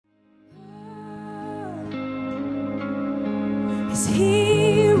'Cause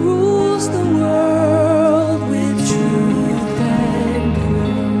he rules the world with truth and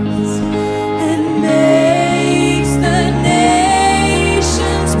grace, and makes the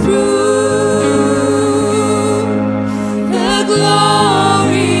nations prove the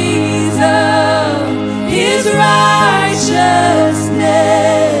glories of his righteousness,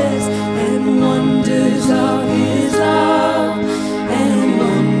 and wonders of his love, and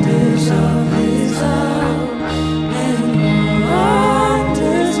wonders of his love, and wonders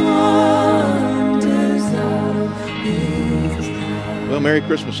of his love. Well, Merry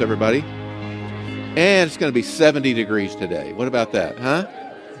Christmas, everybody. And it's going to be 70 degrees today. What about that, huh?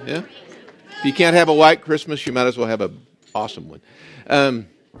 Yeah? If you can't have a white Christmas, you might as well have an awesome one.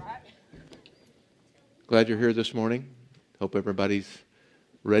 Glad you're here this morning. Hope everybody's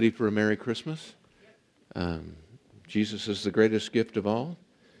ready for a Merry Christmas. Jesus is the greatest gift of all.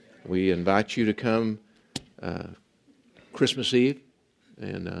 We invite you to come Christmas Eve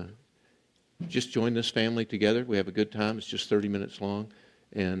and just join this family together. We have a good time. It's just 30 minutes long,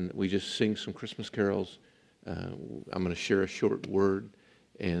 and we just sing some Christmas carols. I'm going to share a short word,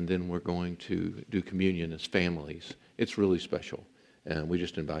 and then we're going to do communion as families. It's really special, and we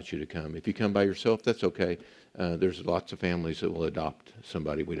just invite you to come. If you come by yourself, that's okay. There's lots of families that will adopt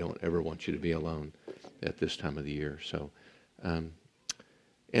somebody. We don't ever want you to be alone at this time of the year. So, and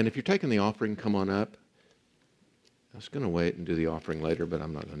if you're taking the offering, come on up. I was going to wait and do the offering later, but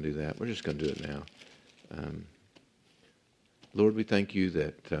I'm not going to do that. We're just going to do it now. Lord, we thank you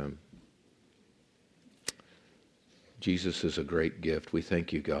that Jesus is a great gift. We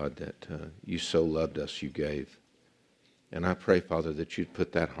thank you, God, that you so loved us, you gave. And I pray, Father, that you'd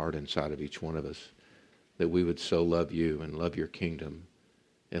put that heart inside of each one of us, that we would so love you and love your kingdom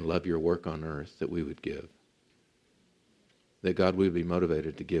and love your work on earth, that we would give. That, God, we would be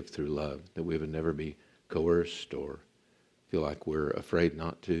motivated to give through love, that we would never be coerced or feel like we're afraid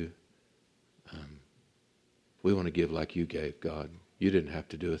not to. We want to give like you gave, God. You didn't have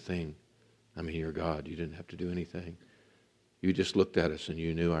to do a thing. I mean, you're God. You didn't have to do anything. You just looked at us and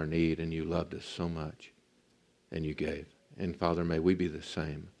you knew our need and you loved us so much and you gave. And Father, may we be the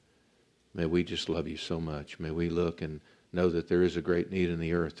same. May we just love you so much. May we look and know that there is a great need in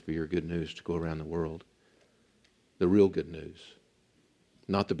the earth for your good news to go around the world. The real good news.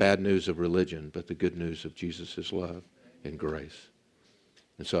 Not the bad news of religion, but the good news of Jesus' love and grace.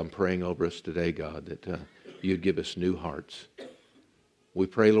 And so I'm praying over us today, God, that you'd give us new hearts. We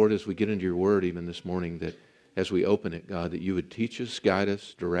pray, Lord, as we get into your word even this morning, that as we open it, God, that you would teach us, guide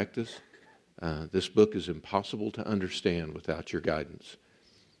us, direct us. This book is impossible to understand without your guidance.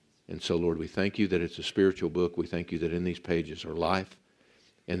 And so, Lord, we thank you that it's a spiritual book. We thank you that in these pages are life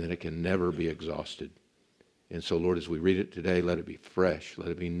and that it can never be exhausted. And so, Lord, as we read it today, let it be fresh, let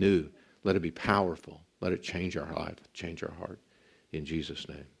it be new, let it be powerful, let it change our life, change our heart. In Jesus'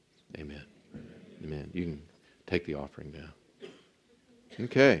 name, amen. Amen. You can take the offering now.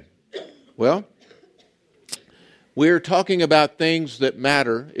 Okay. Well, we're talking about things that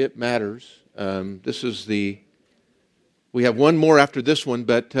matter. It matters. We have one more after this one,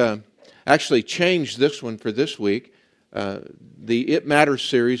 but actually changed this one for this week. The It Matters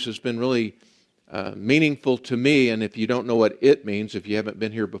series has been really meaningful to me, and if you don't know what it means, if you haven't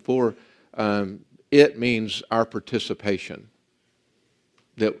been here before, it means our participation.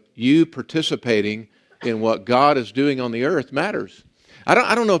 That you participating in what God is doing on the earth matters. I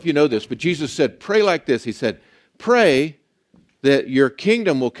don't know if you know this, but Jesus said, pray like this. He said, pray that your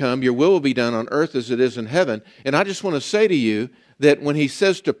kingdom will come, your will be done on earth as it is in heaven. And I just want to say to you that when he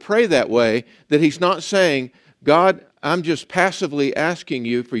says to pray that way, that he's not saying, God, I'm just passively asking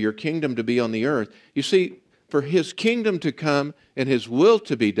you for your kingdom to be on the earth. You see, for his kingdom to come and his will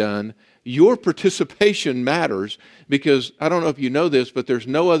to be done, your participation matters, because I don't know if you know this, but there's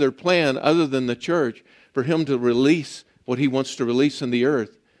no other plan other than the church for him to release what he wants to release in the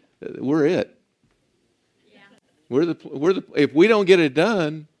earth. We're it. If we don't get it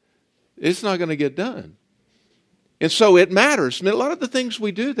done, it's not going to get done. And so it matters. I mean, a lot of the things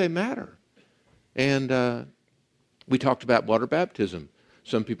we do, they matter. And we talked about water baptism.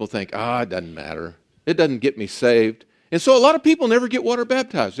 Some people think, it doesn't matter. It doesn't get me saved. And so a lot of people never get water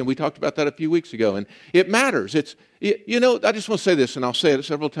baptized. And we talked about that a few weeks ago. And it matters. I just want to say this, and I'll say it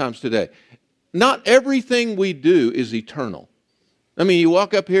several times today. Not everything we do is eternal. I mean, you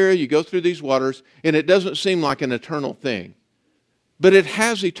walk up here, you go through these waters, and it doesn't seem like an eternal thing. But it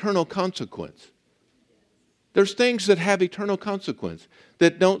has eternal consequence. There's things that have eternal consequence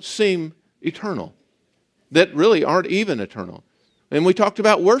that don't seem eternal, that really aren't even eternal. And we talked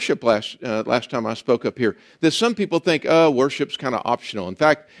about worship last time I spoke up here, that some people think, worship's kind of optional. In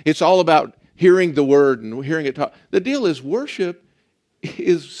fact, it's all about hearing the word and hearing it taught. The deal is worship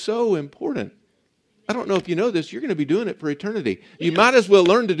is so important. I don't know if you know this, you're going to be doing it for eternity. You might as well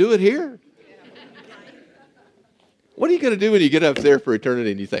learn to do it here. What are you going to do when you get up there for eternity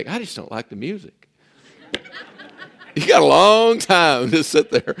and you think, I just don't like the music? You got a long time to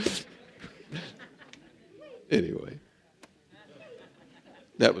sit there. Anyway,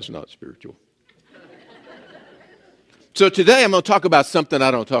 that was not spiritual. So today I'm going to talk about something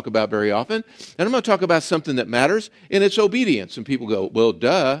I don't talk about very often, and I'm going to talk about something that matters, and it's obedience. And people go, well,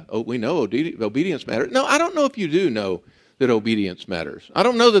 duh, we know obedience matters. No, I don't know if you do know that obedience matters. I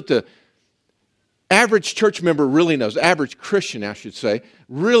don't know that the average church member really knows, average Christian, I should say,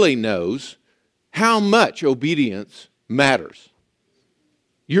 really knows how much obedience matters.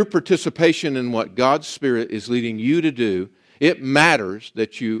 Your participation in what God's Spirit is leading you to do, it matters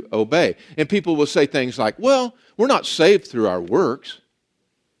that you obey. And people will say things like, well, we're not saved through our works.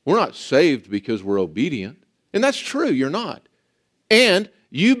 We're not saved because we're obedient. And that's true, you're not. And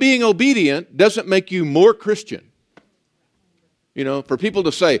you being obedient doesn't make you more Christian. You know, for people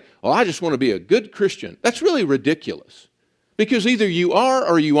to say, well, I just want to be a good Christian, that's really ridiculous. Because either you are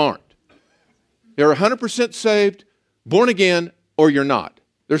or you aren't. You're 100% saved, born again, or you're not.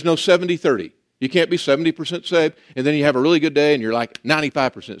 There's no 70-30. You can't be 70% saved, and then you have a really good day, and you're like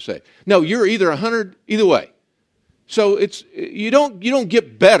 95% saved. No, you're either 100, either way. So it's you don't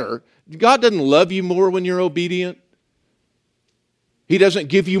get better. God doesn't love you more when you're obedient. He doesn't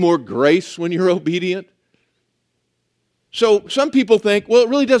give you more grace when you're obedient. So some people think, well, it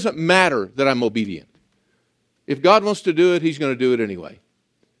really doesn't matter that I'm obedient. If God wants to do it, He's going to do it anyway.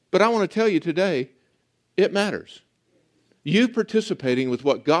 But I want to tell you today, it matters. You participating with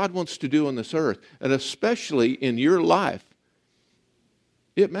what God wants to do on this earth, and especially in your life,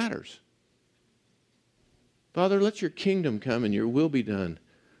 it matters. Father, let your kingdom come and your will be done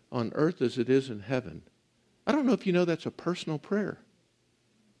on earth as it is in heaven. I don't know if you know that's a personal prayer.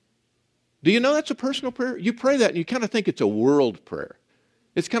 Do you know that's a personal prayer? You pray that and you kind of think it's a world prayer.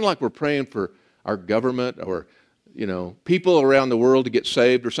 It's kind of like we're praying for our government or people around the world to get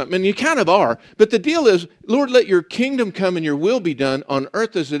saved or something. And you kind of are. But the deal is, Lord, let your kingdom come and your will be done on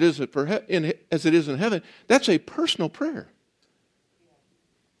earth as it is in heaven. That's a personal prayer.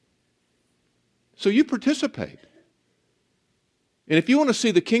 So you participate. And if you want to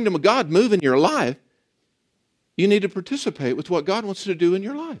see the kingdom of God move in your life, you need to participate with what God wants to do in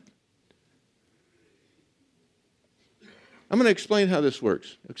your life. I'm going to explain how this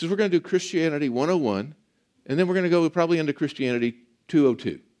works. Because we're going to do Christianity 101. And then we're going to go probably into Christianity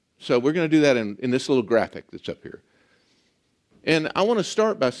 202. So we're going to do that in this little graphic that's up here. And I want to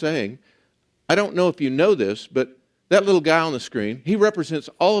start by saying, I don't know if you know this, but that little guy on the screen, he represents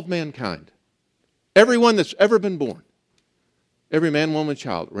all of mankind. Everyone that's ever been born. Every man, woman,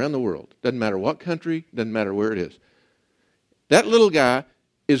 child around the world. Doesn't matter what country, doesn't matter where it is. That little guy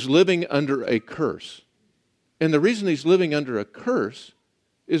is living under a curse. And the reason he's living under a curse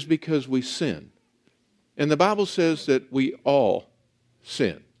is because we sin. And the Bible says that we all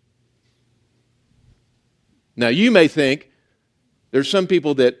sin. Now, you may think there's some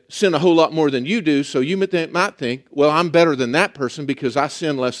people that sin a whole lot more than you do, so you might think, well, I'm better than that person because I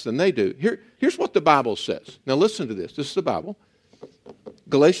sin less than they do. Here's what the Bible says. Now, listen to this. This is the Bible.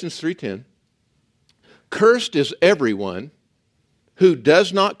 Galatians 3:10. Cursed is everyone who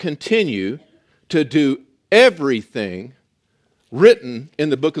does not continue to do everything written in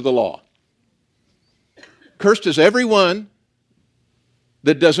the book of the law. Cursed is everyone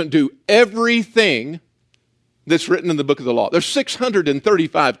that doesn't do everything that's written in the book of the law. There's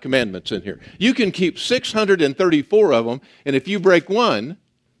 635 commandments in here. You can keep 634 of them, and if you break one,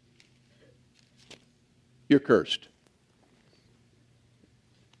 you're cursed.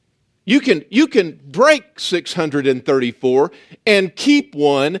 You can break 634 and keep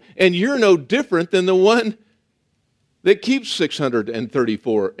one, and you're no different than the one that keeps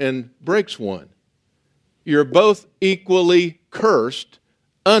 634 and breaks one. You're both equally cursed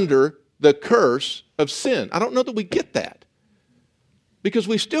under the curse of sin. I don't know that we get that. Because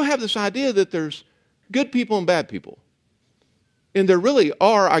we still have this idea that there's good people and bad people. And there really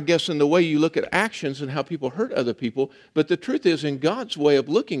are, I guess, in the way you look at actions and how people hurt other people. But the truth is, in God's way of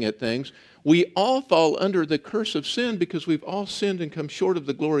looking at things, we all fall under the curse of sin because we've all sinned and come short of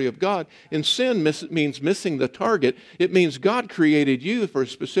the glory of God. And sin means missing the target. It means God created you for a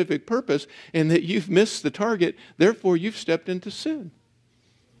specific purpose and that you've missed the target. Therefore, you've stepped into sin.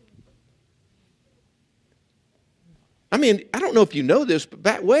 I mean, I don't know if you know this,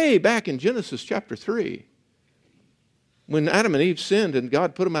 but way back in Genesis chapter 3, when Adam and Eve sinned and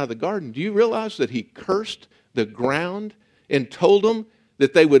God put them out of the garden, do you realize that he cursed the ground and told them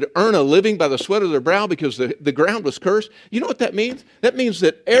that they would earn a living by the sweat of their brow because the ground was cursed. You know what that means? That means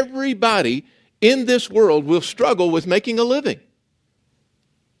that everybody in this world will struggle with making a living.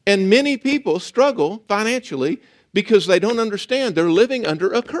 And many people struggle financially because they don't understand they're living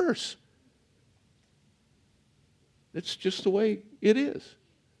under a curse. It's just the way it is.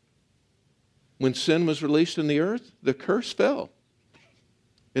 When sin was released in the earth, the curse fell.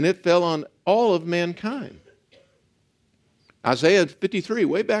 And it fell on all of mankind. Isaiah 53,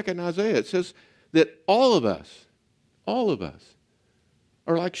 way back in Isaiah, it says that all of us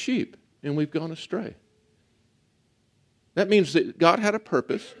are like sheep and we've gone astray. That means that God had a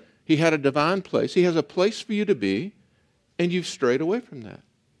purpose. He had a divine place. He has a place for you to be, and you've strayed away from that.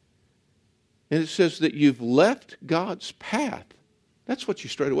 And it says that you've left God's path. That's what you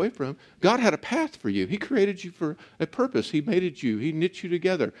strayed away from. God had a path for you. He created you for a purpose. He mated you. He knit you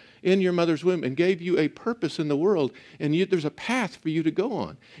together in your mother's womb and gave you a purpose in the world. And there's a path for you to go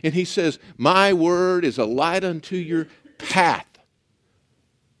on. And he says, my word is a light unto your path.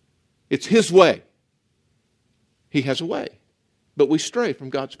 It's his way. He has a way. But we stray from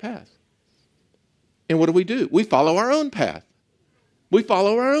God's path. And what do? We follow our own path. We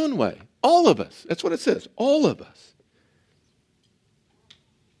follow our own way. All of us. That's what it says. All of us.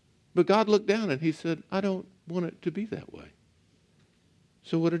 But God looked down and he said, I don't want it to be that way.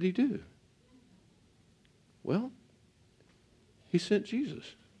 So what did he do? Well, he sent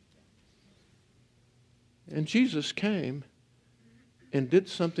Jesus. And Jesus came and did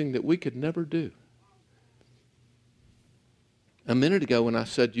something that we could never do. A minute ago when I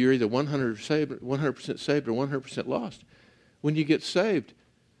said you're either 100% saved or 100% lost, when you get saved,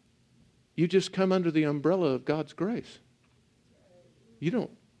 you just come under the umbrella of God's grace. You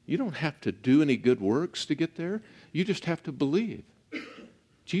don't have to do any good works to get there. You just have to believe.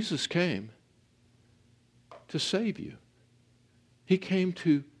 Jesus came to save you. He came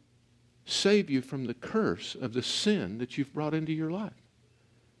to save you from the curse of the sin that you've brought into your life.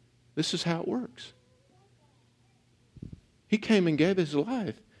 This is how it works. He came and gave his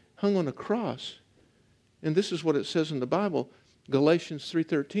life, hung on a cross. And this is what it says in the Bible. Galatians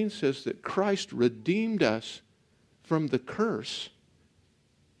 3:13 says that Christ redeemed us from the curse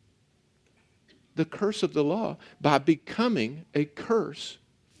of the law, by becoming a curse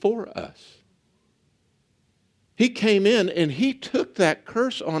for us. He came in and he took that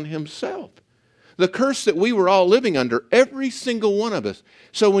curse on himself. The curse that we were all living under, every single one of us.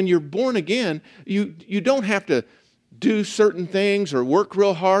 So when you're born again, you don't have to do certain things or work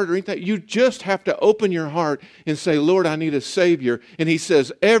real hard or anything. You just have to open your heart and say, Lord, I need a Savior. And he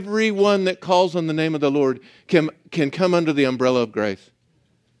says, everyone that calls on the name of the Lord can come under the umbrella of grace.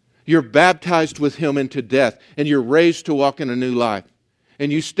 You're baptized with him into death, and you're raised to walk in a new life.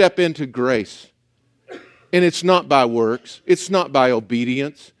 And you step into grace. And it's not by works. It's not by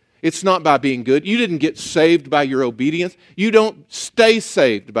obedience. It's not by being good. You didn't get saved by your obedience. You don't stay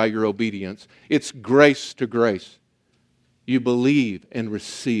saved by your obedience. It's grace to grace. You believe and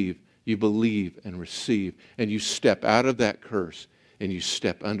receive. You believe and receive. And you step out of that curse, and you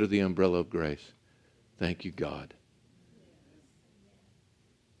step under the umbrella of grace. Thank you, God.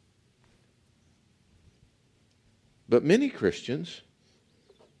 But many Christians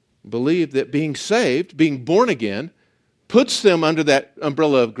believe that being saved, being born again, puts them under that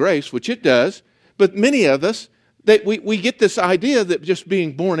umbrella of grace, which it does. But many of us, we get this idea that just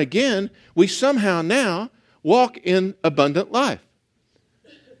being born again, we somehow now walk in abundant life.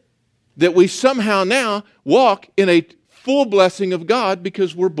 That we somehow now walk in a full blessing of God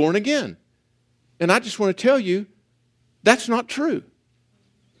because we're born again. And I just want to tell you, that's not true.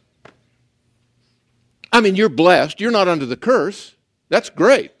 I mean, you're blessed. You're not under the curse. That's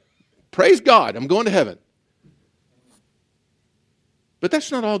great. Praise God. I'm going to heaven. But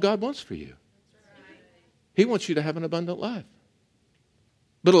that's not all God wants for you. He wants you to have an abundant life.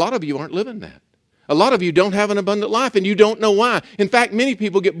 But a lot of you aren't living that. A lot of you don't have an abundant life, and you don't know why. In fact, many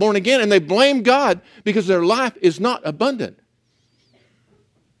people get born again, and they blame God because their life is not abundant.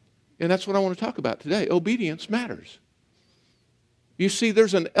 And that's what I want to talk about today. Obedience matters. You see,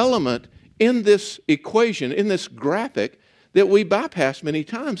 there's an element in this equation, in this graphic, that we bypass many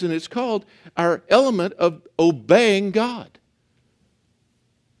times, and it's called our element of obeying God.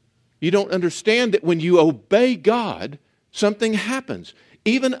 You don't understand that when you obey God, something happens.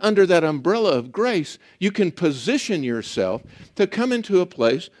 Even under that umbrella of grace, you can position yourself to come into a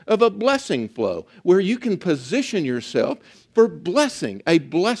place of a blessing flow, where you can position yourself for blessing, a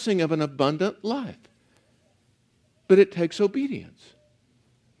blessing of an abundant life. But it takes obedience.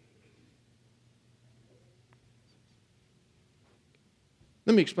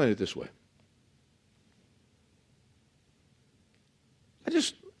 Let me explain it this way.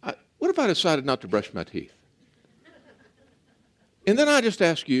 what if I decided not to brush my teeth? And then I just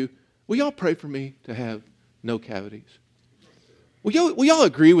ask you, will y'all pray for me to have no cavities? Will y'all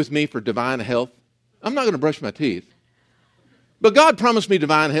agree with me for divine health? I'm not going to brush my teeth. But God promised me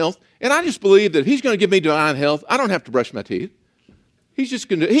divine health, and I just believe that if He's going to give me divine health, I don't have to brush my teeth. He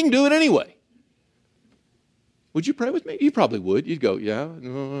can do it anyway. Would you pray with me? You probably would. You'd go, yeah,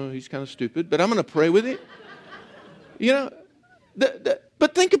 no, he's kind of stupid, but I'm going to pray with him. You know,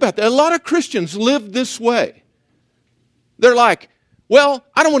 but think about that. A lot of Christians live this way. They're like, well,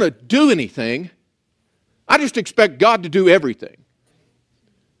 I don't want to do anything. I just expect God to do everything.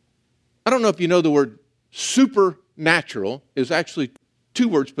 I don't know if you know the word supernatural is actually two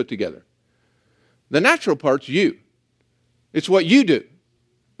words put together. The natural part's you. It's what you do.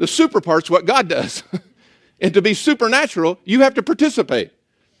 The super part's what God does. And to be supernatural, you have to participate.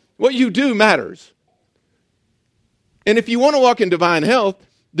 What you do matters. And if you want to walk in divine health,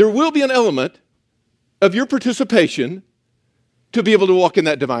 there will be an element of your participation to be able to walk in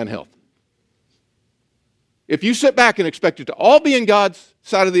that divine health. If you sit back and expect it to all be in God's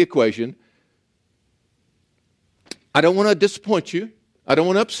side of the equation, I don't want to disappoint you. I don't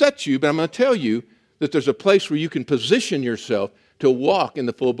want to upset you, but I'm going to tell you that there's a place where you can position yourself to walk in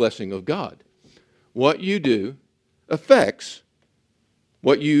the full blessing of God. What you do affects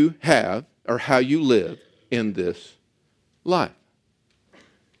what you have or how you live in this life.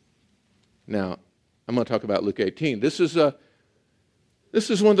 Now, I'm going to talk about Luke 18. This is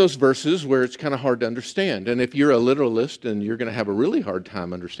one of those verses where it's kind of hard to understand. And if you're a literalist, then you're going to have a really hard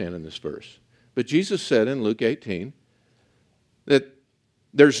time understanding this verse. But Jesus said in Luke 18 that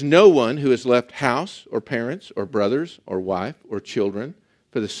there's no one who has left house or parents or brothers or wife or children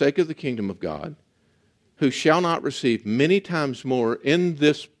for the sake of the kingdom of God who shall not receive many times more in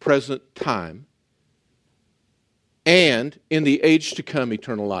this present time and in the age to come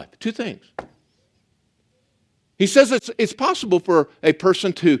eternal life. Two things. He says it's possible for a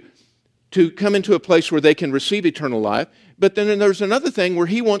person to come into a place where they can receive eternal life, but then there's another thing where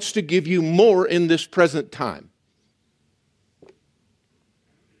He wants to give you more in this present time.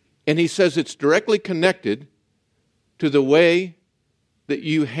 And He says it's directly connected to the way that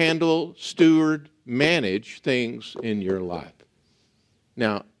you handle, steward, manage things in your life.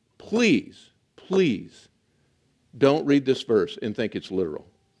 Now, please don't read this verse and think it's literal.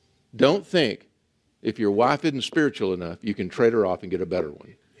 Don't think if your wife isn't spiritual enough, you can trade her off and get a better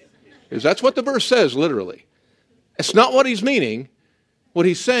one. Because that's what the verse says, literally. It's not what he's meaning. What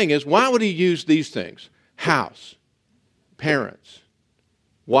he's saying is, why would he use these things? House, parents,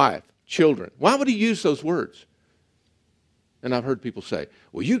 wife, children. Why would he use those words? And I've heard people say,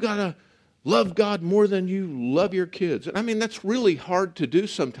 well, you got to love God more than you love your kids. And I mean, that's really hard to do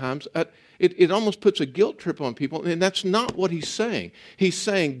sometimes. It almost puts a guilt trip on people, and that's not what he's saying. He's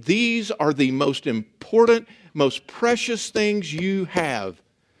saying these are the most important, most precious things you have.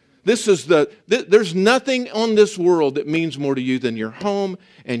 There's nothing on this world that means more to you than your home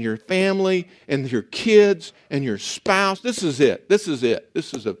and your family and your kids and your spouse. This is it.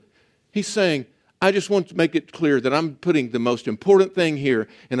 He's saying, I just want to make it clear that I'm putting the most important thing here,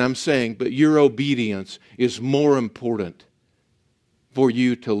 and I'm saying, but your obedience is more important for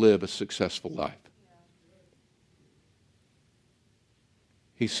you to live a successful life.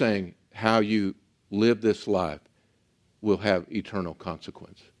 He's saying how you live this life will have eternal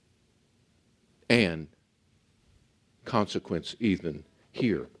consequence. And consequence even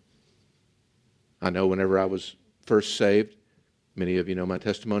here. I know whenever I was first saved, many of you know my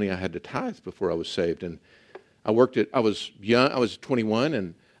testimony, I had to tithe before I was saved. And I was young, I was 21,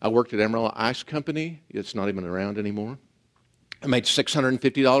 and I worked at Amarillo Ice Company. It's not even around anymore. I made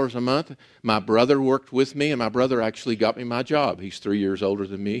 $650 a month. My brother worked with me, and my brother actually got me my job. He's 3 years older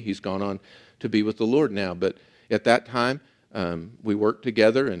than me. He's gone on to be with the Lord now. But at that time, we worked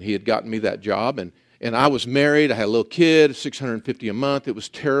together, and he had gotten me that job. And I was married. I had a little kid, $650 a month. It was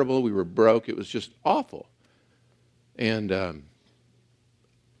terrible. We were broke. It was just awful. And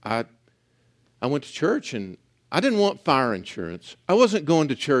I went to church, and I didn't want fire insurance. I wasn't going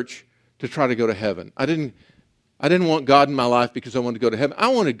to church to try to go to heaven. I didn't want God in my life because I wanted to go to heaven. I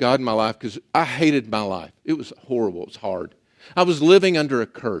wanted God in my life because I hated my life. It was horrible. It was hard. I was living under a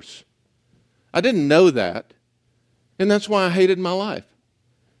curse. I didn't know that, and that's why I hated my life.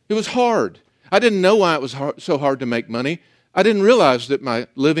 It was hard. I didn't know why it was so hard to make money. I didn't realize that my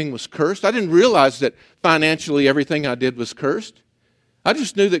living was cursed. I didn't realize that financially everything I did was cursed. I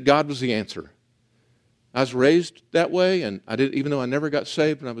just knew that God was the answer. I was raised that way, and even though I never got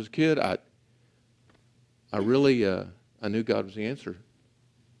saved when I was a kid, I knew God was the answer.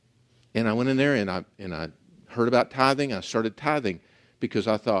 And I went in there and I heard about tithing. I started tithing because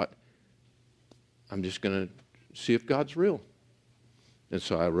I thought, I'm just going to see if God's real. And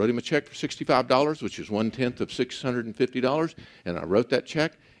so I wrote him a check for $65, which is 1/10 of $650, and I wrote that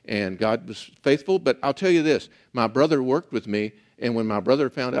check, and God was faithful. But I'll tell you this, my brother worked with me, and when my brother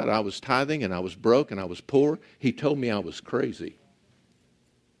found out I was tithing and I was broke and I was poor, he told me I was crazy.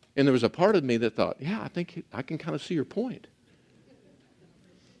 And there was a part of me that thought, yeah, I think I can kind of see your point.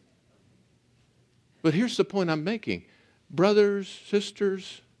 But here's the point I'm making. Brothers,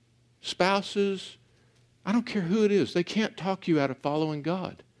 sisters, spouses, I don't care who it is, they can't talk you out of following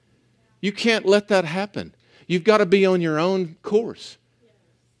God. You can't let that happen. You've got to be on your own course.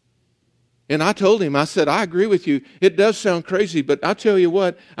 And I told him, I said, I agree with you. It does sound crazy, but I tell you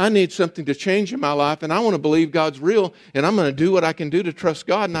what, I need something to change in my life, and I want to believe God's real, and I'm going to do what I can do to trust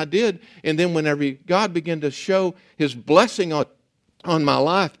God, and I did. And then whenever God began to show his blessing on my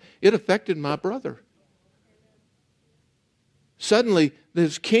life, it affected my brother. Suddenly,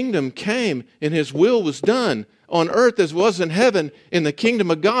 his kingdom came, and his will was done on earth as was in heaven, and the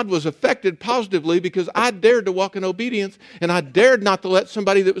kingdom of God was affected positively because I dared to walk in obedience, and I dared not to let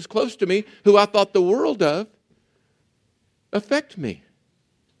somebody that was close to me, who I thought the world of, affect me.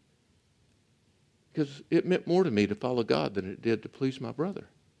 Because it meant more to me to follow God than it did to please my brother.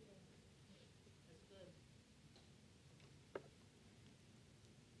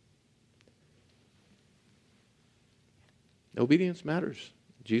 Obedience matters.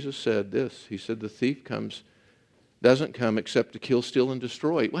 Jesus said this. He said the thief doesn't come except to kill, steal, and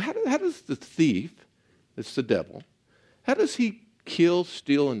destroy. Well, how does the thief, it's the devil, how does he kill,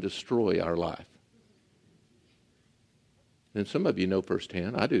 steal, and destroy our life? And some of you know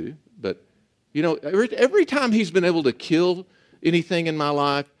firsthand, I do, but you know, every time he's been able to kill anything in my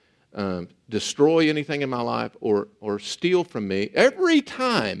life, destroy anything in my life, or steal from me, every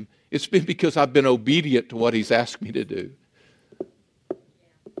time it's been because I've been obedient to what he's asked me to do.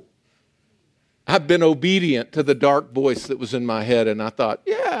 I've been obedient to the dark voice that was in my head, and I thought,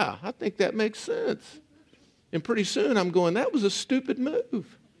 yeah, I think that makes sense. And pretty soon I'm going, that was a stupid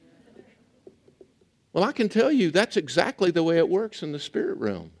move. Well, I can tell you that's exactly the way it works in the spirit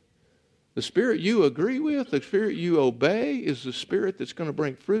realm. The spirit you agree with, the spirit you obey, is the spirit that's going to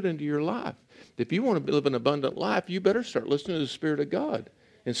bring fruit into your life. If you want to live an abundant life, you better start listening to the Spirit of God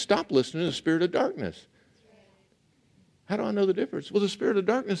and stop listening to the spirit of darkness. How do I know the difference? Well, the spirit of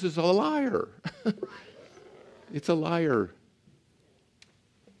darkness is a liar. It's a liar.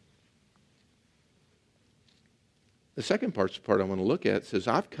 The second part's the part I want to look at. It says,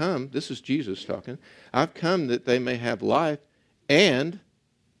 I've come, this is Jesus talking, I've come that they may have life and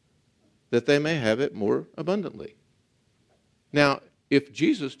that they may have it more abundantly. Now, if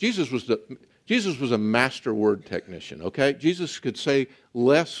Jesus was a master word technician, okay? Jesus could say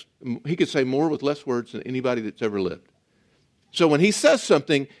less, he could say more with less words than anybody that's ever lived. So when he says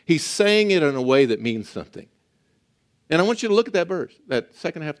something, he's saying it in a way that means something. And I want you to look at that verse, that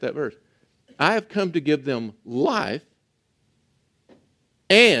second half of that verse. I have come to give them life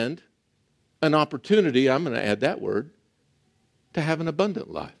and an opportunity, I'm going to add that word, to have an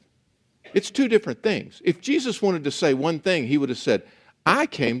abundant life. It's two different things. If Jesus wanted to say one thing, he would have said, I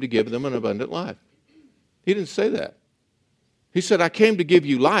came to give them an abundant life. He didn't say that. He said, I came to give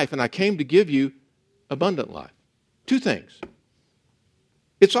you life, and I came to give you abundant life. Two things.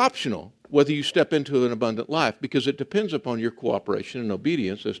 It's optional whether you step into an abundant life because it depends upon your cooperation and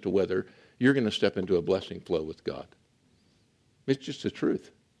obedience as to whether you're going to step into a blessing flow with God. It's just the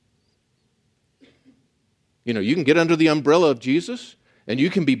truth. You know, you can get under the umbrella of Jesus and you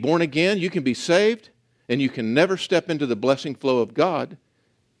can be born again, you can be saved, and you can never step into the blessing flow of God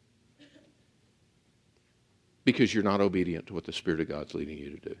because you're not obedient to what the Spirit of God's leading you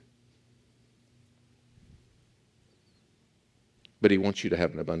to do. But he wants you to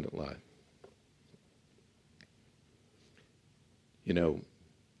have an abundant life. You know,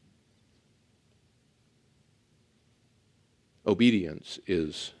 obedience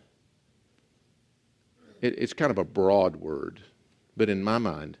is, it's kind of a broad word, but in my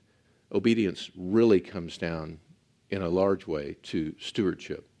mind, obedience really comes down in a large way to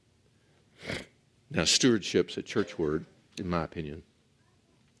stewardship. Now, stewardship's a church word, in my opinion.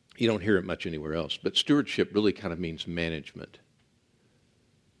 You don't hear it much anywhere else, but stewardship really kind of means management.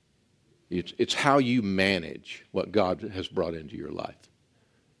 It's how you manage what God has brought into your life.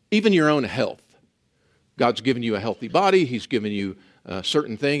 Even your own health. God's given you a healthy body. He's given you a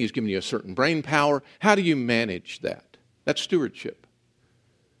certain thing. He's given you a certain brain power. How do you manage that? That's stewardship.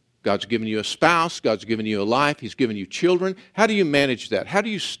 God's given you a spouse. God's given you a life. He's given you children. How do you manage that? How do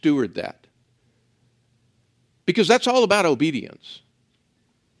you steward that? Because that's all about obedience.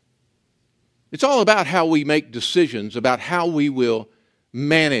 It's all about how we make decisions, about how we will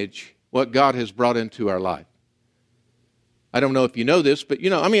manage what God has brought into our life. I don't know if you know this, but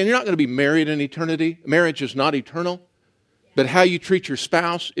you're not going to be married in eternity. Marriage is not eternal, but how you treat your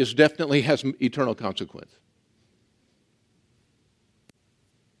spouse definitely has eternal consequence.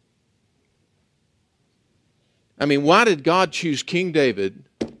 Why did God choose King David?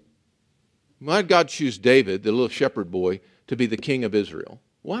 Why did God choose David, the little shepherd boy, to be the king of Israel?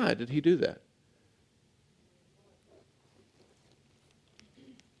 Why did he do that?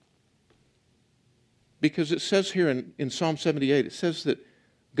 Because it says here in Psalm 78, it says that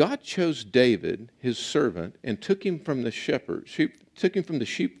God chose David, his servant, and took him from the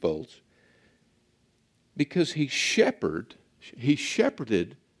sheepfolds, because he shepherded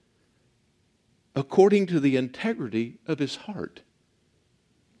according to the integrity of his heart.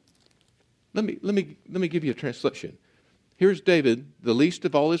 Let me give you a translation. Here's David, the least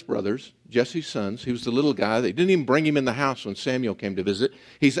of all his brothers, Jesse's sons. He was the little guy. They didn't even bring him in the house when Samuel came to visit.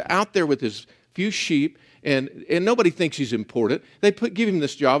 He's out there with his few sheep, and nobody thinks he's important. They give him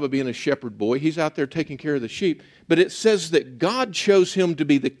this job of being a shepherd boy. He's out there taking care of the sheep. But it says that God chose him to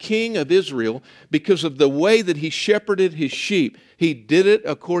be the king of Israel because of the way that he shepherded his sheep. He did it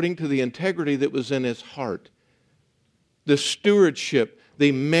according to the integrity that was in his heart. The stewardship,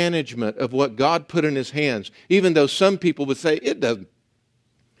 the management of what God put in his hands, even though some people would say, it doesn't.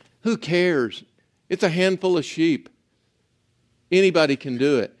 Who cares? It's a handful of sheep. Anybody can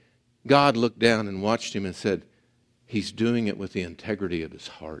do it. God looked down and watched him and said, he's doing it with the integrity of his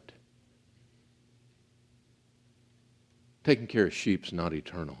heart. Taking care of sheep's not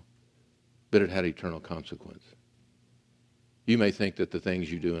eternal, but it had eternal consequence. You may think that the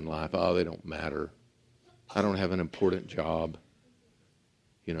things you do in life, they don't matter. I don't have an important job.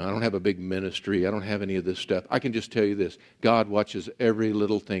 I don't have a big ministry. I don't have any of this stuff. I can just tell you this. God watches every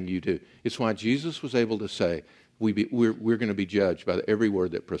little thing you do. It's why Jesus was able to say, we're going to be judged by every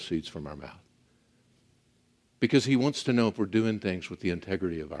word that proceeds from our mouth. Because he wants to know if we're doing things with the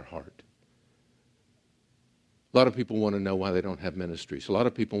integrity of our heart. A lot of people want to know why they don't have ministries. A lot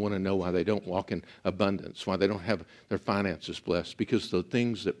of people want to know why they don't walk in abundance, why they don't have their finances blessed. Because the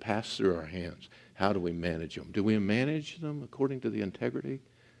things that pass through our hands, how do we manage them? Do we manage them according to the integrity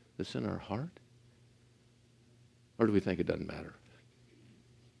that's in our heart? Or do we think it doesn't matter?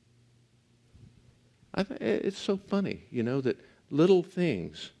 It's so funny, that little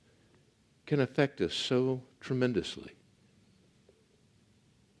things can affect us so tremendously.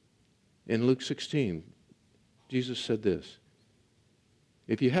 In Luke 16, Jesus said this,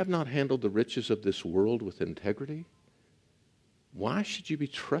 if you have not handled the riches of this world with integrity, why should you be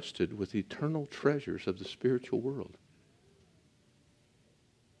trusted with eternal treasures of the spiritual world?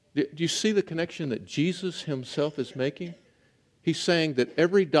 Do you see the connection that Jesus himself is making? He's saying that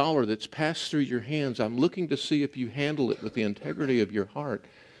every dollar that's passed through your hands, I'm looking to see if you handle it with the integrity of your heart.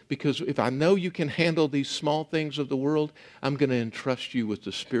 Because if I know you can handle these small things of the world, I'm going to entrust you with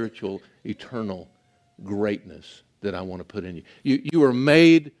the spiritual, eternal greatness that I want to put in you. You are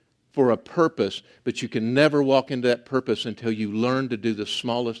made for a purpose, but you can never walk into that purpose until you learn to do the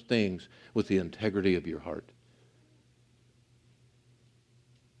smallest things with the integrity of your heart.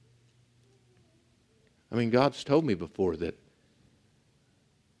 God's told me before that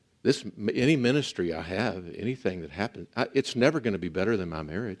any ministry I have, anything that happens, it's never going to be better than my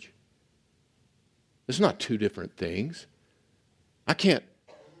marriage. It's not two different things. I can't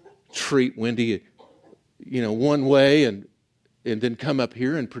treat Wendy, one way and then come up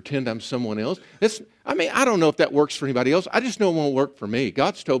here and pretend I'm someone else. I don't know if that works for anybody else. I just know it won't work for me.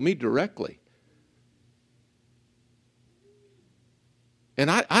 God's told me directly. And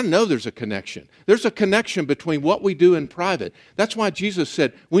I know there's a connection. There's a connection between what we do in private. That's why Jesus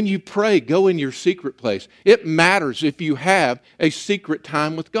said, when you pray, go in your secret place. It matters if you have a secret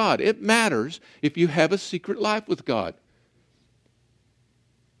time with God. It matters if you have a secret life with God.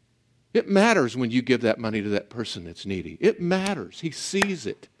 It matters when you give that money to that person that's needy. It matters. He sees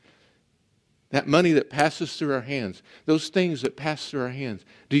it. That money that passes through our hands, those things that pass through our hands,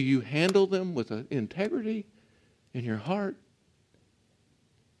 do you handle them with integrity in your heart?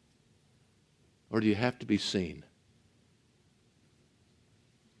 Or do you have to be seen?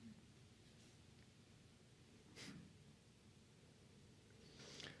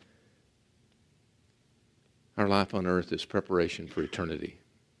 Our life on earth is preparation for eternity.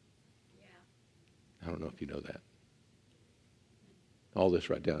 I don't know if you know that. All this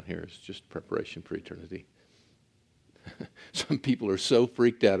right down here is just preparation for eternity. Some people are so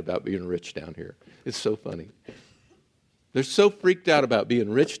freaked out about being rich down here. It's so funny. They're so freaked out about being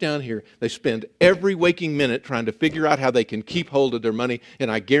rich down here, they spend every waking minute trying to figure out how they can keep hold of their money,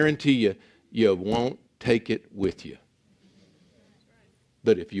 and I guarantee you, you won't take it with you.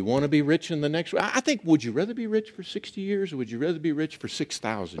 But if you want to be rich in the next, I think, would you rather be rich for 60 years or would you rather be rich for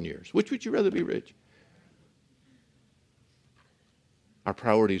 6,000 years? Which would you rather be rich? Our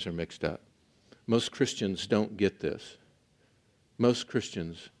priorities are mixed up. Most Christians don't get this. Most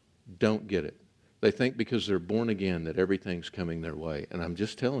Christians don't get it. They think because they're born again that everything's coming their way. And I'm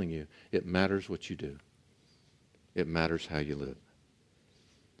just telling you, it matters what you do. It matters how you live.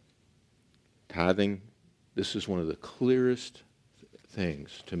 Tithing, this is one of the clearest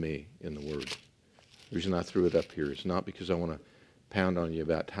things to me in the Word. The reason I threw it up here is not because I want to pound on you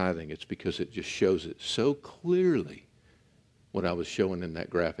about tithing. It's because it just shows it so clearly what I was showing in that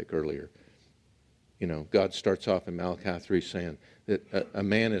graphic earlier. You know, God starts off in Malachi 3 saying that a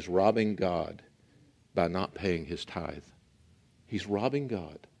man is robbing God by not paying his tithe. He's robbing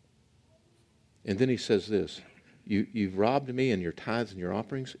God. And then he says this, you've robbed me in your tithes and your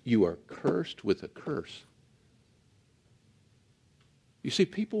offerings. You are cursed with a curse. You see,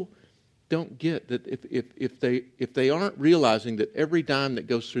 people don't get that if they aren't realizing that every dime that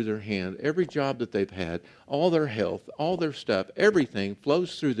goes through their hand, every job that they've had, all their health, all their stuff, everything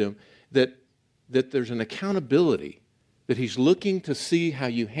flows through them, that there's an accountability, that he's looking to see how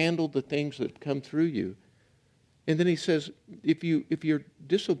you handle the things that come through you. And then he says, if you're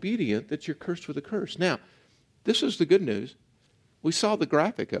disobedient, that you're cursed with a curse. Now, this is the good news. We saw the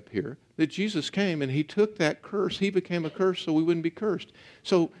graphic up here that Jesus came and he took that curse. He became a curse so we wouldn't be cursed.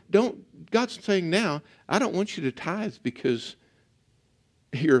 So God's saying now, I don't want you to tithe because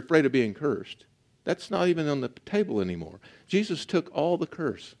you're afraid of being cursed. That's not even on the table anymore. Jesus took all the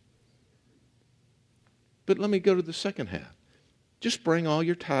curse. But let me go to the second half. Just bring all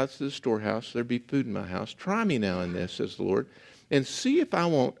your tithes to the storehouse. There'll be food in my house. Try me now in this, says the Lord, and see if I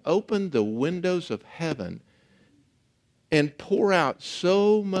won't open the windows of heaven and pour out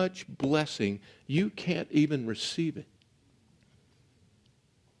so much blessing you can't even receive it.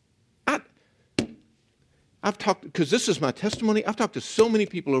 I've talked, because this is my testimony, I've talked to so many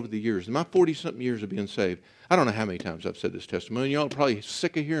people over the years, in my 40-something years of being saved. I don't know how many times I've said this testimony. Y'all are probably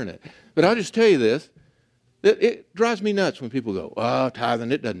sick of hearing it. But I'll just tell you this, that it drives me nuts when people go, oh,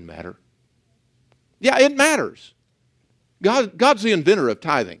 tithing, it doesn't matter. Yeah, it matters. God's the inventor of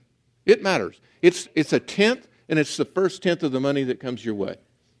tithing. It matters. It's a tenth, and it's the first tenth of the money that comes your way.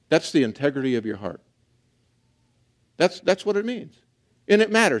 That's the integrity of your heart. That's what it means. And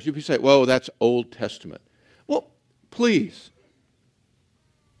it matters. You say, well, that's Old Testament. Well, please.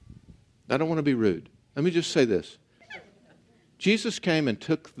 I don't want to be rude. Let me just say this. Jesus came and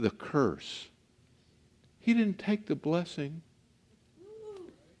took the curse. He didn't take the blessing.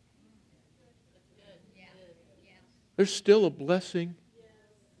 There's still a blessing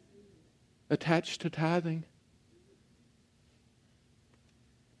attached to tithing.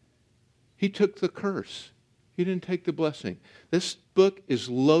 He took the curse. He didn't take the blessing. This book is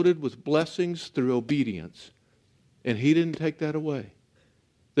loaded with blessings through obedience. And he didn't take that away.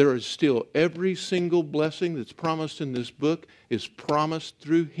 There is still every single blessing that's promised in this book is promised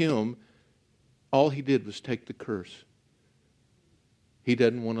through him. All he did was take the curse. He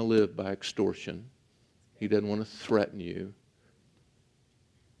doesn't want to live by extortion. He doesn't want to threaten you.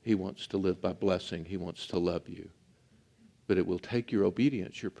 He wants to live by blessing. He wants to love you. But it will take your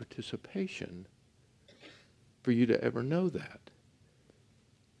obedience, your participation, for you to ever know that.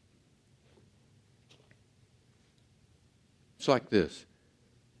 It's like this.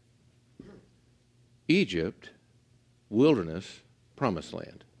 Egypt, wilderness, promised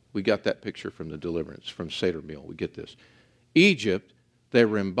land. We got that picture from the deliverance, from Seder meal. We get this. Egypt, they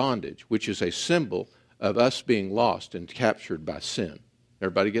were in bondage, which is a symbol of us being lost and captured by sin.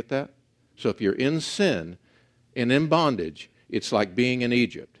 Everybody get that? So if you're in sin and in bondage, it's like being in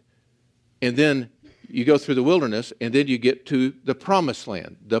Egypt. And then you go through the wilderness, and then you get to the promised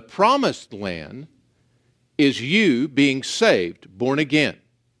land. The promised land is you being saved, born again.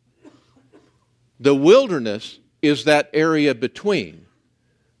 The wilderness is that area between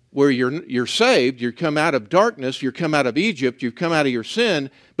where you're saved, you come out of darkness, you come out of Egypt, you've come out of your sin,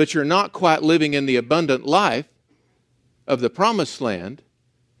 but you're not quite living in the abundant life of the promised land.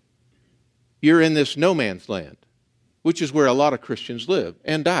 You're in this no man's land, which is where a lot of Christians live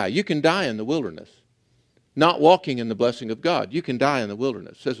and die. You can die in the wilderness, not walking in the blessing of God. You can die in the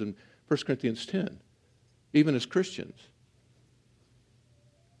wilderness. It says in 1 Corinthians 10, even as Christians.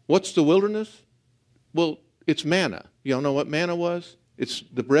 What's the wilderness? Well, it's manna. You all know what manna was? It's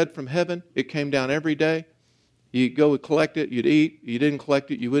the bread from heaven. It came down every day. You go and collect it, you'd eat. You didn't collect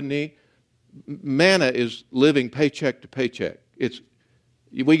it, you wouldn't eat. Manna is living paycheck to paycheck.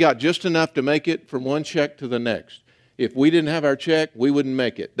 We got just enough to make it from one check to the next. If we didn't have our check, we wouldn't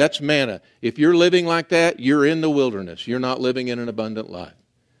make it. That's manna. If you're living like that, you're in the wilderness. You're not living in an abundant life.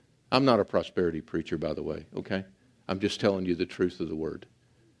 I'm not a prosperity preacher, by the way, okay? I'm just telling you the truth of the word.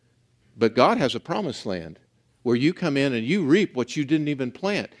 But God has a promised land where you come in and you reap what you didn't even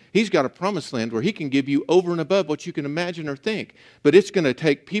plant. He's got a promised land where he can give you over and above what you can imagine or think. But it's going to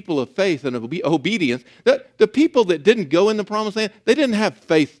take people of faith and obedience. The people that didn't go in the promised land, they didn't have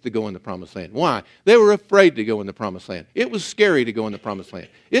faith to go in the promised land. Why? They were afraid to go in the promised land. It was scary to go in the promised land.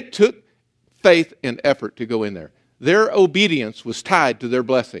 It took faith and effort to go in there. Their obedience was tied to their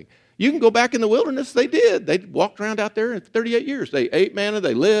blessing. You can go back in the wilderness. They did. They walked around out there in 38 years. They ate manna.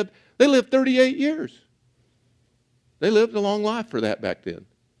 They lived 38 years. They lived a long life for that back then.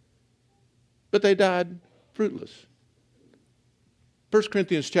 But they died fruitless. 1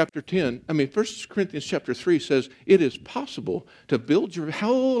 Corinthians chapter 3 says it is possible to build your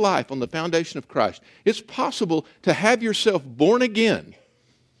whole life on the foundation of Christ. It's possible to have yourself born again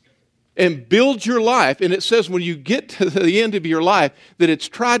and build your life. And it says when you get to the end of your life that it's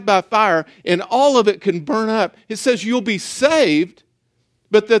tried by fire and all of it can burn up. It says you'll be saved,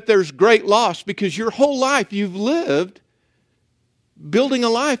 but that there's great loss because your whole life you've lived building a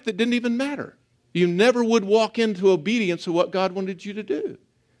life that didn't even matter. You never would walk into obedience of what God wanted you to do.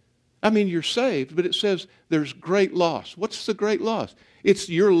 I mean, you're saved, but it says there's great loss. What's the great loss? It's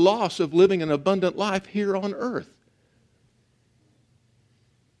your loss of living an abundant life here on earth.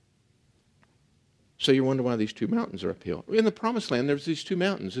 So you wonder why these two mountains are uphill. In the Promised Land, there's these two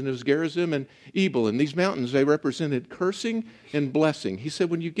mountains, and it was Gerizim and Ebal. And these mountains, they represented cursing and blessing. He said,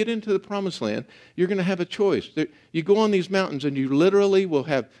 when you get into the Promised Land, you're going to have a choice. You go on these mountains, and you literally will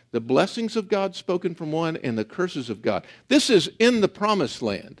have the blessings of God spoken from one and the curses of God. This is in the Promised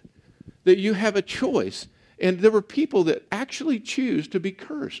Land, that you have a choice. And there were people that actually choose to be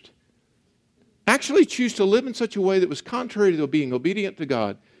cursed, actually choose to live in such a way that was contrary to being obedient to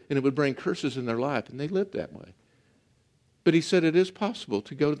God, and it would bring curses in their life, and they lived that way. But he said it is possible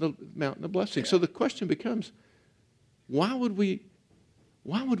to go to the mountain of blessing. So the question becomes, why would we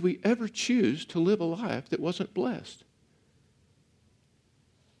ever choose to live a life that wasn't blessed?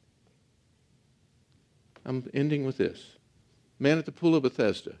 I'm ending with this. Man at the pool of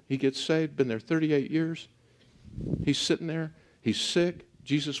Bethesda. He gets saved, been there 38 years. He's sitting there. He's sick.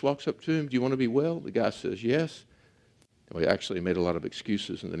 Jesus walks up to him. Do you want to be well? The guy says, yes. Well, he actually made a lot of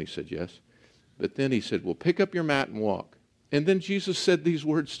excuses, and then he said yes. But then he said, well, pick up your mat and walk. And then Jesus said these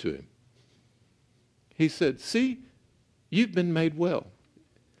words to him. He said, see, you've been made well.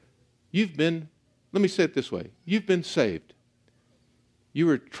 Let me say it this way. You've been saved. You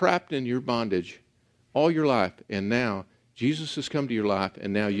were trapped in your bondage all your life, and now Jesus has come to your life,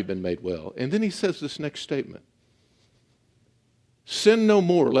 and now you've been made well. And then he says this next statement. Sin no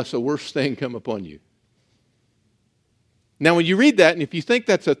more, lest a worse thing come upon you. Now, when you read that, and if you think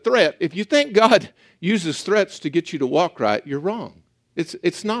that's a threat, if you think God uses threats to get you to walk right, you're wrong.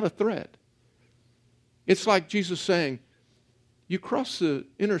 It's not a threat. It's like Jesus saying, you cross the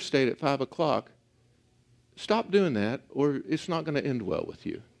interstate at 5 o'clock, stop doing that, or it's not going to end well with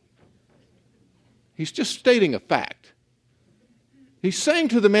you. He's just stating a fact. He's saying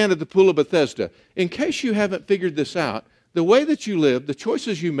to the man at the pool of Bethesda, in case you haven't figured this out, the way that you live, the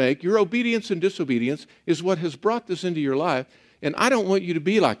choices you make, your obedience and disobedience is what has brought this into your life. And I don't want you to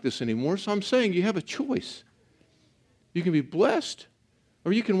be like this anymore, so I'm saying you have a choice. You can be blessed,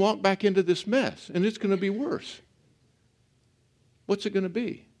 or you can walk back into this mess, and it's going to be worse. What's it going to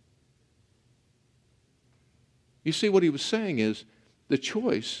be? You see, what he was saying is the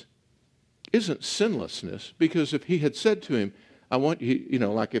choice isn't sinlessness, because if he had said to him, I want you,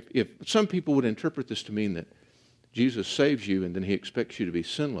 like if some people would interpret this to mean that Jesus saves you and then he expects you to be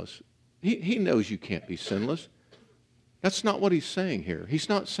sinless. He knows you can't be sinless. That's not what he's saying here. He's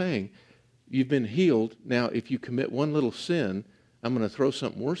not saying you've been healed. Now, if you commit one little sin, I'm going to throw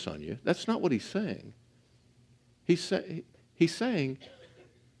something worse on you. That's not what he's saying. He's saying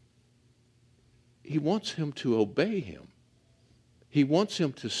he wants him to obey him. He wants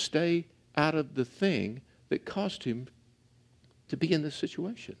him to stay out of the thing that caused him to be in this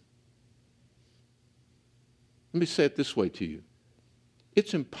situation. Let me say it this way to you.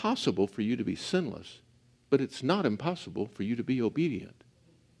 It's impossible for you to be sinless, but it's not impossible for you to be obedient.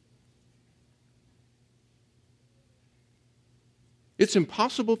 It's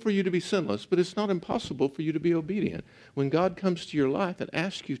impossible for you to be sinless, but it's not impossible for you to be obedient. When God comes to your life and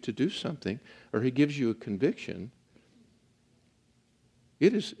asks you to do something, or he gives you a conviction,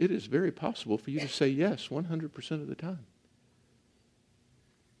 it is very possible for you to say yes 100% of the time.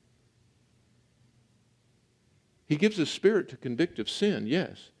 He gives us spirit to convict of sin,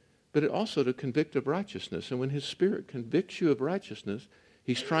 yes. but also to convict of righteousness. And when His Spirit convicts you of righteousness,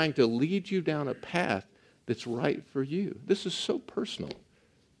 He's trying to lead you down a path that's right for you. This is so personal.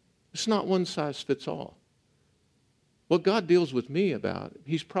 It's not one size fits all. What God deals with me about,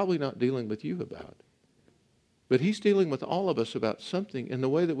 He's probably not dealing with you about. But He's dealing with all of us about something, and the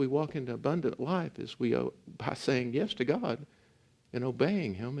way that we walk into abundant life is by saying yes to God and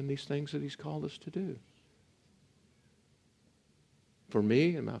obeying Him in these things that He's called us to do. For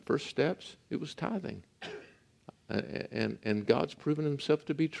me, in my first steps, it was tithing. And God's proven Himself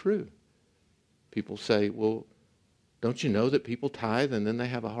to be true. People say, well, don't you know that people tithe and then they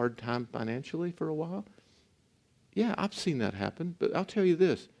have a hard time financially for a while? Yeah, I've seen that happen, but I'll tell you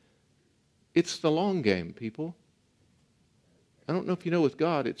this. It's the long game, people. I don't know if you know with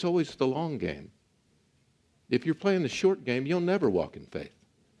God, it's always the long game. If you're playing the short game, you'll never walk in faith.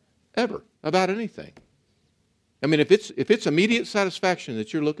 Ever. About anything. I mean, if it's immediate satisfaction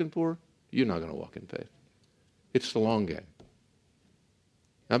that you're looking for, you're not going to walk in faith. It's the long game.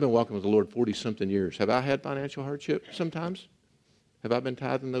 I've been walking with the Lord 40-something years. Have I had financial hardship sometimes? Have I been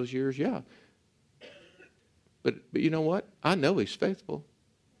tithing those years? Yeah. But you know what? I know He's faithful.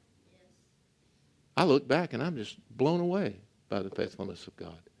 I look back and I'm just blown away by the faithfulness of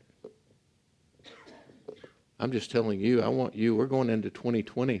God. I'm just telling you, we're going into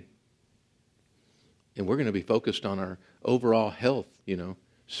 2020, and we're going to be focused on our overall health,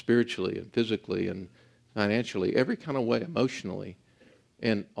 spiritually and physically and financially, every kind of way, emotionally.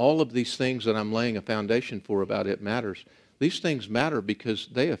 And all of these things that I'm laying a foundation for about It Matters, these things matter because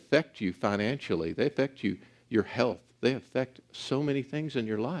they affect you financially. They affect your health. They affect so many things in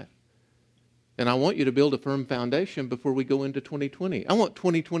your life. And I want you to build a firm foundation before we go into 2020. I want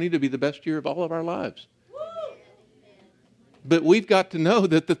 2020 to be the best year of all of our lives. But we've got to know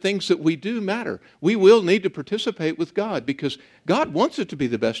that the things that we do matter. We will need to participate with God because God wants it to be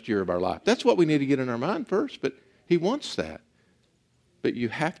the best year of our life. That's what we need to get in our mind first, but He wants that. But you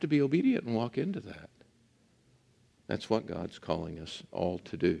have to be obedient and walk into that. That's what God's calling us all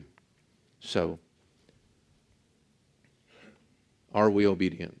to do. So, are we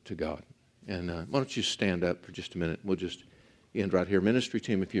obedient to God? And why don't you stand up for just a minute? We'll just end right here. Ministry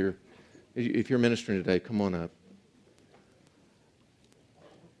team, if you're ministering today, come on up.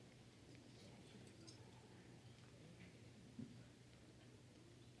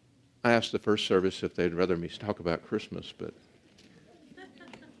 I asked the first service if they'd rather me talk about Christmas, but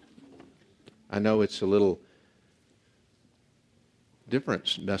I know it's a little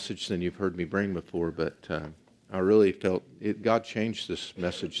different message than you've heard me bring before, but I really felt God changed this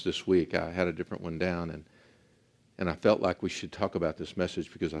message this week. I had a different one down, and I felt like we should talk about this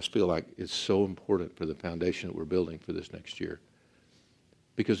message because I feel like it's so important for the foundation that we're building for this next year.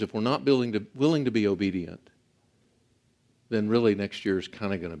 Because if we're not willing to be obedient, then really next year is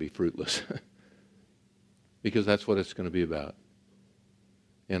kind of going to be fruitless. Because that's what it's going to be about.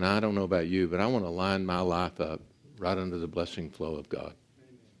 And I don't know about you, but I want to line my life up right under the blessing flow of God.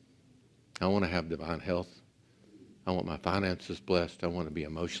 I want to have divine health. I want my finances blessed. I want to be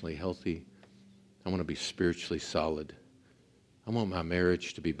emotionally healthy. I want to be spiritually solid. I want my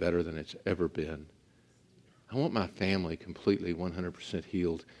marriage to be better than it's ever been. I want my family completely 100%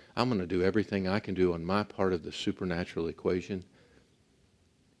 healed. I'm going to do everything I can do on my part of the supernatural equation.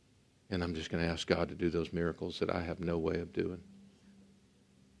 And I'm just going to ask God to do those miracles that I have no way of doing.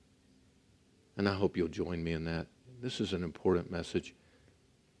 And I hope you'll join me in that. This is an important message.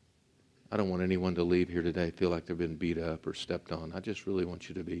 I don't want anyone to leave here today feel like they've been beat up or stepped on. I just really want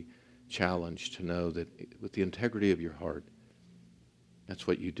you to be challenged to know that with the integrity of your heart, that's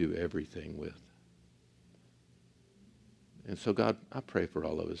what you do everything with. And so, God, I pray for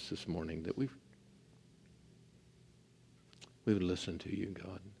all of us this morning that we would listen to you,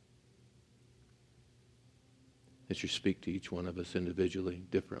 God. As you speak to each one of us individually,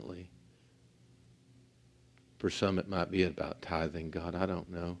 differently. For some, it might be about tithing. God, I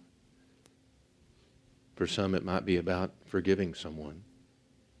don't know. For some, it might be about forgiving someone.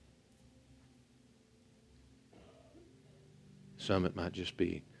 Some, it might just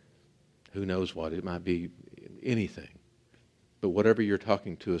be, who knows what. It might be anything. But whatever you're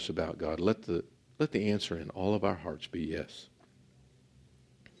talking to us about, God, let the answer in all of our hearts be yes.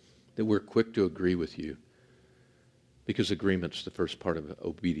 That we're quick to agree with you. Because agreement's the first part of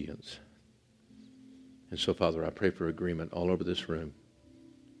obedience. And so, Father, I pray for agreement all over this room.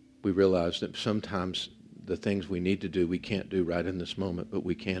 We realize that sometimes the things we need to do, we can't do right in this moment, but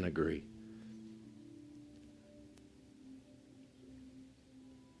we can agree.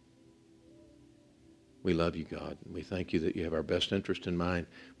 We love you, God, and we thank you that you have our best interest in mind.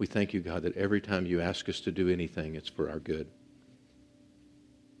 We thank you, God, that every time you ask us to do anything, it's for our good.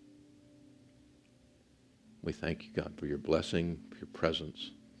 We thank you, God, for your blessing, for your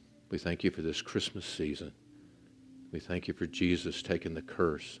presence. We thank you for this Christmas season. We thank you for Jesus taking the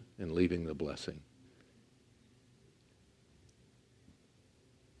curse and leaving the blessing.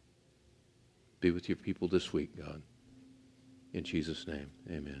 Be with your people this week, God. In Jesus' name,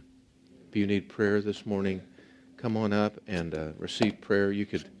 amen. If you need prayer this morning, come on up and receive prayer. You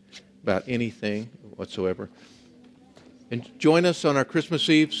could, about anything whatsoever. And join us on our Christmas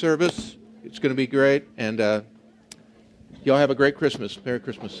Eve service. It's going to be great. And y'all have a great Christmas. Merry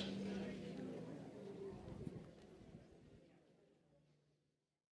Christmas.